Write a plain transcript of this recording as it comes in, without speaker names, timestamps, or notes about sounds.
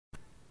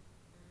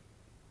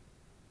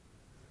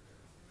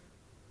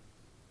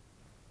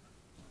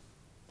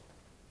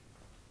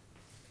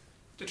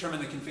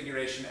determine the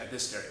configuration at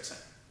this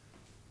stereocenter.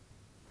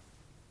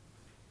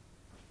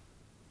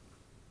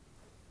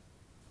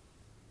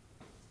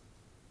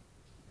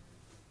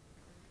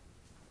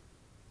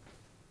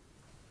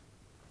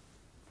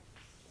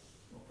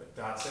 We'll put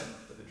dots in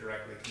for the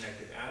directly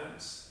connected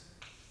atoms.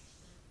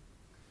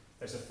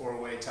 There's a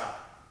four-way tie.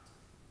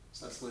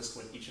 So let's list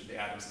what each of the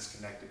atoms is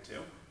connected to.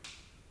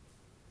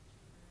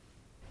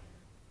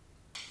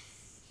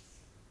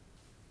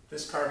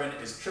 This carbon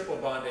is triple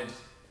bonded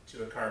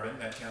to a carbon.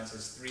 That counts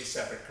as 3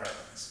 separate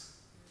carbons.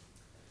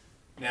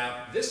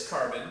 Now, this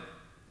carbon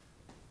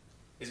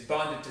is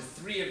bonded to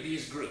 3 of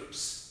these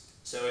groups.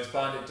 So it's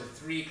bonded to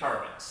 3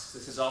 carbons.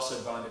 This is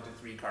also bonded to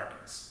 3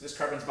 carbons. This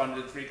carbon's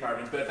bonded to 3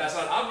 carbons, but if that's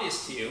not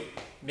obvious to you,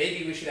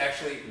 maybe we should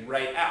actually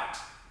write out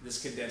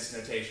this condensed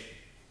notation.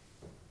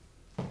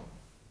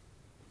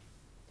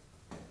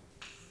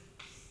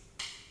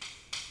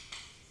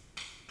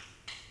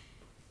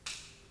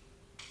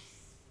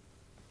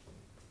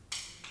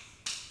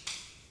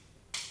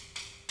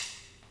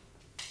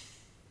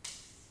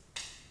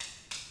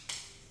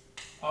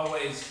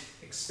 Always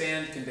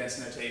expand condensed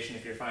notation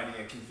if you're finding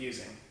it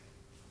confusing.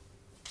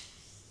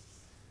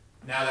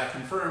 Now that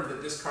confirmed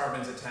that this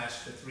carbon is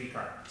attached to 3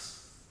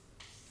 carbons.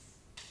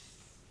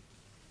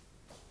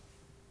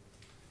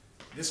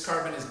 This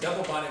carbon is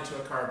double bonded to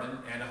a carbon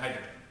and a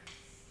hydrogen.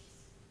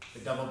 The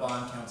double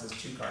bond counts as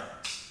 2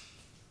 carbons.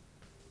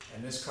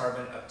 And this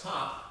carbon up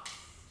top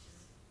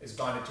is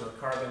bonded to a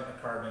carbon,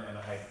 and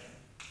a hydrogen.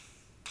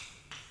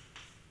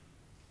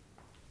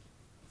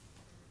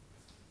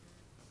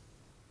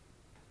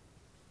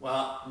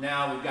 Well,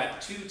 now we've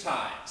got 2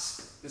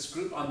 ties. This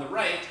group on the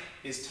right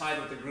is tied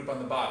with the group on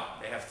the bottom.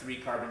 They have 3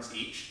 carbons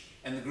each.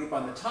 And the group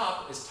on the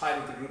top is tied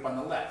with the group on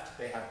the left.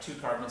 They have 2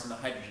 carbons and a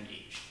hydrogen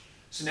each.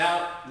 So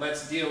now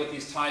let's deal with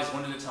these ties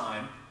one at a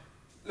time.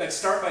 Let's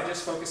start by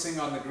just focusing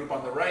on the group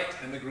on the right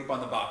and the group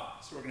on the bottom.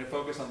 So we're going to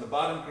focus on the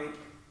bottom group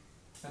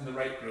and the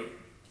right group.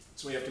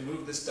 So we have to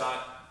move this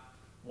dot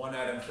 1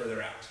 atom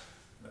further out.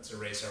 Let's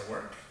erase our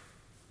work.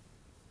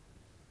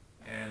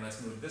 And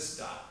let's move this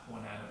dot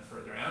 1 atom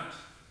further out.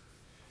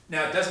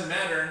 Now, it doesn't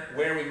matter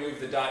where we move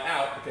the dot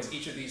out because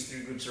each of these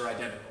 3 groups are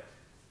identical.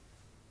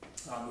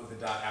 I'll move the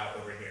dot out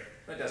over here.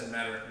 But it doesn't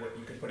matter what,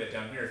 you could put it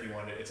down here if you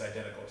wanted. It's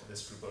identical to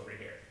this group over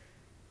here.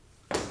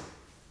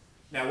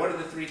 Now, what are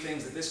the 3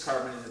 things that this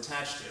carbon is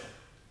attached to?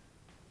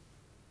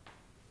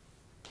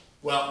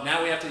 Well,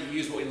 now we have to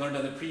use what we learned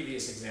on the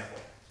previous example.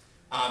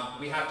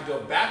 We have to go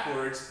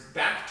backwards,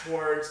 back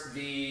towards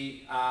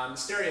the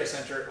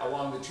stereocenter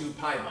along the 2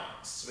 pi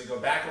bonds. So we go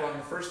back along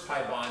the first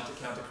pi bond to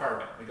count a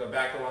carbon. We go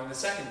back along the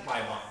second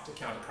pi bond to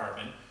count a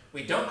carbon.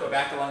 We don't go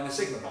back along the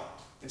sigma bond.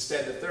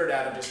 Instead, the 3rd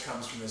atom just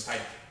comes from this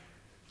hydrogen.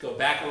 Go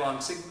back along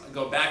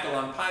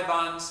pi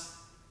bonds,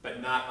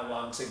 but not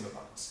along sigma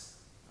bonds.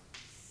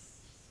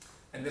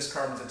 And this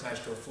carbon is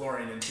attached to a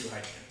fluorine and 2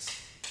 hydrogens.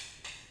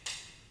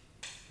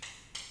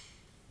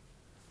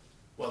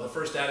 Well, the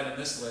first atom in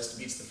this list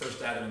beats the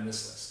first atom in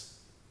this list.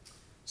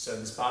 So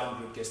this bottom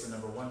group gets the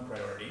number 1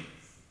 priority,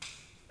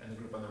 and the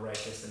group on the right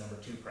gets the number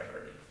 2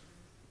 priority.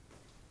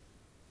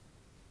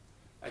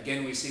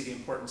 Again, we see the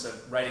importance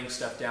of writing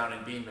stuff down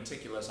and being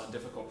meticulous on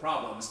difficult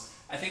problems.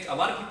 I think a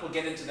lot of people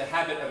get into the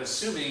habit of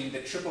assuming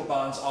that triple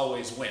bonds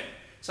always win.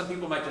 Some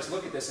people might just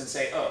look at this and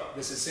say, oh,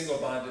 this is single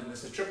bonded and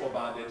this is triple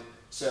bonded,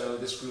 so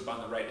this group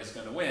on the right is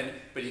going to win.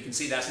 But you can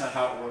see that's not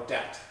how it worked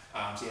out.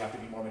 So you have to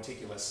be more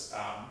meticulous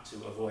to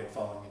avoid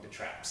falling into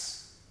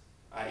traps.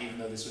 Even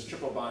though this was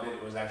triple bonded,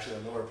 it was actually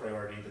a lower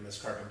priority than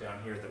this carbon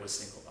down here that was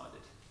single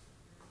bonded.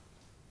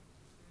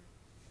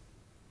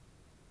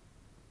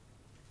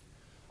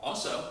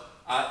 Also,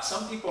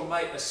 some people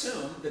might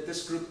assume that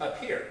this group up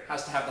here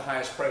has to have the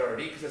highest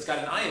priority because it's got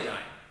an iodine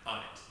on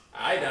it.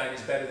 Iodine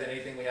is better than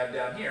anything we have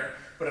down here,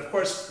 but of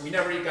course we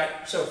never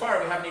got, so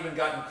far we haven't even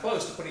gotten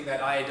close to putting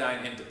that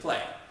iodine into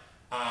play.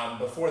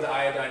 Before the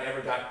iodine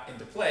ever got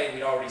into play,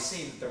 we'd already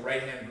seen that the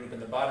right-hand group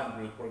and the bottom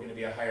group were going to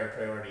be a higher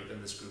priority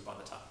than this group on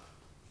the top.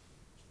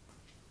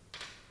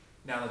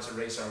 Now let's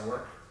erase our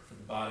work for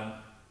the bottom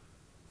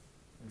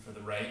and for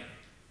the right,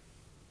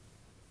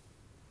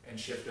 and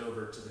shift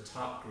over to the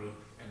top group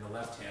and the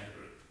left-hand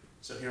group.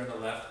 So here on the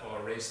left,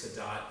 I'll erase the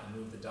dot and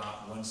move the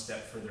dot 1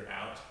 step further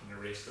out and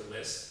erase the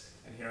list.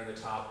 And here on the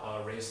top,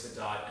 I'll erase the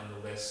dot and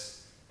the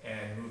list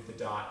and move the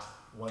dot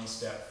 1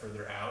 step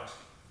further out.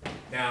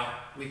 Now,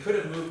 we could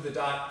have moved the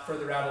dot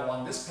further out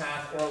along this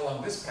path or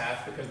along this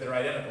path because they're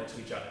identical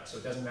to each other. So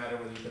it doesn't matter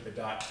whether you put the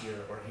dot here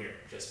or here,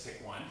 just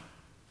pick one.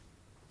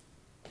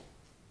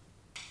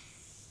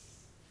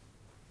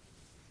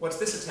 What's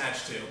this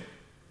attached to?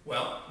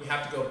 Well, we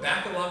have to go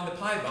back along the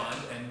pi bond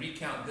and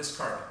recount this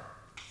carbon.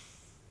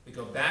 We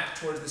go back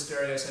towards the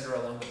stereocenter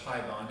along the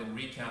pi bond and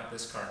recount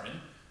this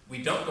carbon.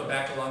 We don't go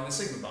back along the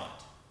sigma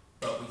bond,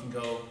 but we can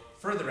go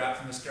further out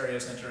from the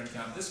stereocenter and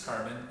count this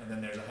carbon, and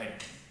then there's a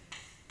hydrogen.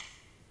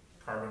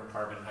 Carbon,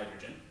 carbon,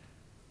 hydrogen.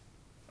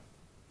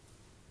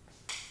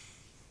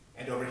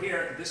 And over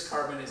here, this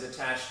carbon is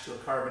attached to a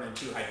carbon and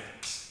 2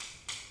 hydrogens.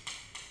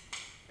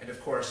 And of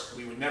course,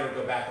 we would never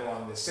go back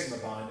along this sigma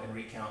bond and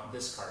recount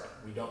this carbon.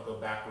 We don't go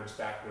backwards,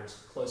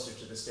 closer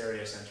to the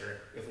stereocenter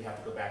if we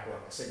have to go back along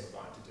the sigma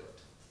bond to do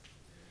it.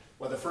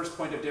 Well, the first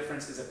point of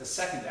difference is that the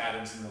second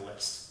atoms in the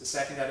list. The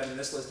second atom in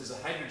this list is a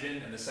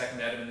hydrogen, and the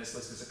second atom in this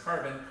list is a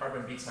carbon.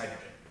 Carbon beats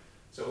hydrogen.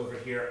 So over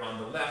here on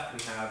the left,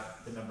 we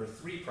have the number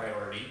 3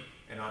 priority,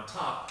 and on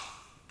top,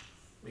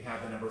 we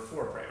have the number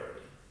 4 priority.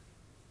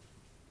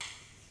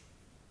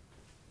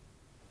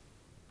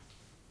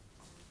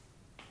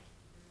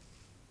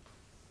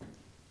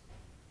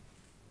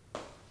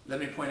 Let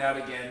me point out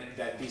again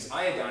that these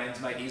iodines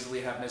might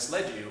easily have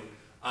misled you.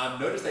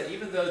 Notice that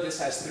even though this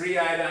has 3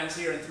 iodines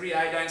here and 3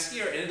 iodines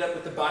here, it ended up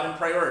with the bottom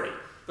priority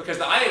because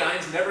the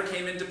iodines never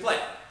came into play.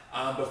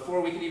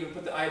 Before we could even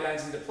put the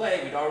iodines into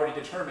play, we'd already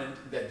determined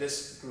that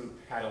this group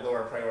had a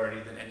lower priority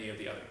than any of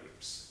the other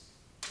groups.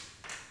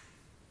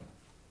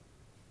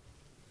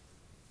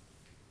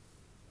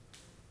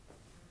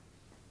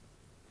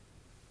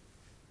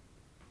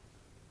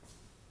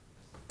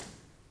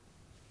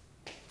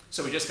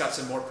 So we just got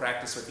some more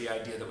practice with the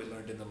idea that we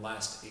learned in the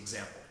last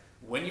example.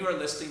 When you are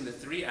listing the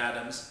 3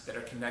 atoms that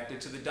are connected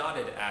to the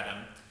dotted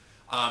atom,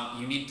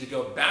 you need to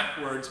go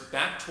backwards,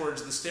 back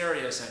towards the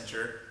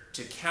stereocenter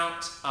to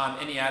count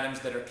any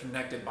atoms that are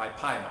connected by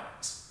pi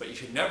bonds. But you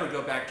should never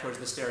go back towards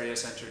the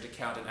stereocenter to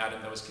count an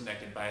atom that was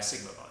connected by a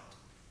sigma bond.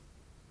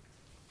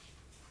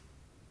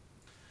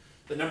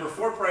 The number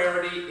 4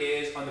 priority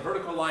is on the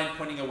vertical line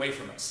pointing away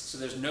from us, so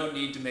there's no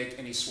need to make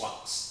any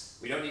swaps.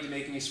 We don't need to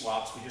make any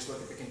swaps, we just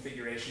look at the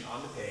configuration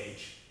on the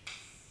page.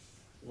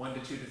 1 to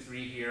 2 to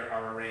 3 here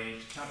are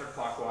arranged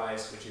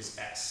counterclockwise, which is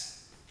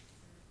S.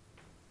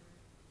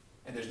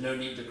 And there's no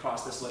need to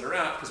cross this letter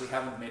out because we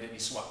haven't made any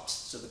swaps.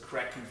 So the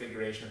correct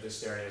configuration of the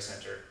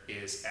stereocenter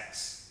is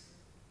S.